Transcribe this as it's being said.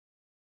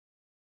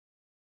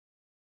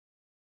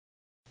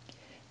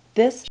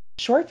This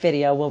short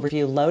video will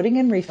review loading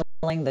and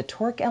refilling the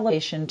Tork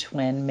Elevation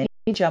Twin Mini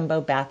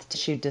Jumbo Bath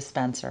Tissue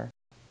Dispenser.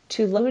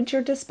 To load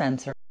your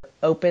dispenser,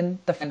 open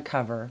the front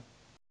cover.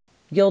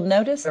 You'll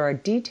notice there are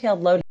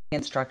detailed loading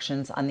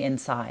instructions on the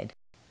inside.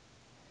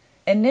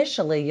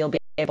 Initially, you'll be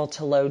able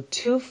to load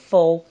 2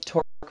 full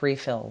Tork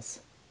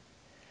refills.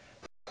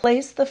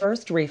 Place the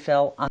first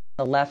refill on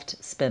the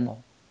left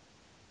spindle.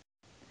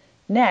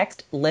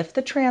 Next, lift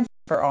the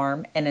transfer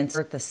arm and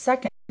insert the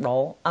second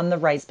roll on the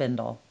right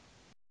spindle.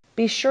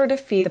 Be sure to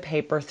feed the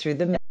paper through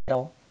the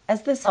middle,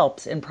 as this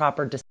helps in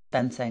proper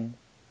dispensing.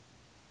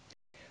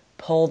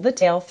 Pull the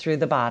tail through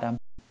the bottom.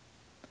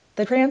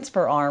 The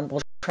transfer arm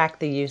will track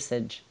the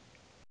usage.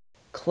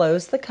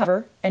 Close the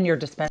cover and your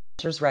dispenser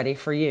is ready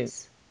for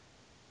use.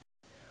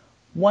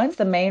 Once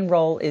the main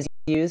roll is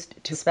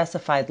used to a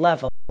specified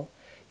level,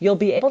 you'll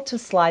be able to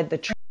slide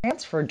the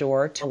transfer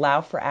door to allow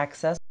for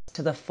access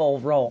to the full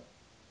roll.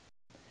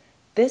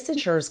 This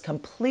ensures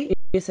complete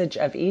usage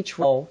of each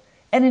roll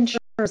and ensures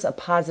a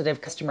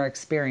positive customer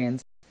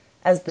experience,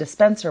 as the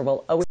dispenser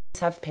will always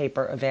have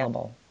paper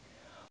available.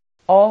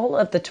 All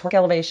of the Tork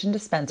Elevation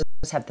dispensers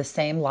have the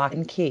same lock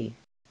and key.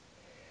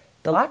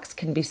 The locks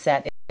can be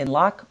set in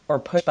lock or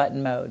push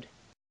button mode.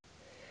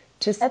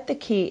 To set the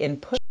key in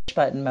push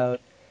button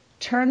mode,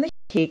 turn the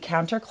key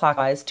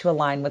counterclockwise to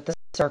align with the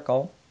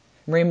circle,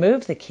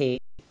 remove the key,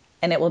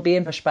 and it will be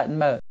in push button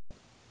mode.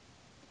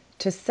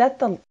 To set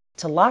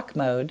to lock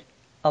mode,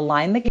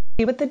 align the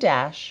key with the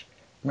dash,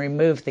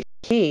 remove the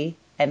key,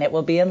 and it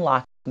will be in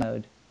lock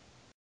mode.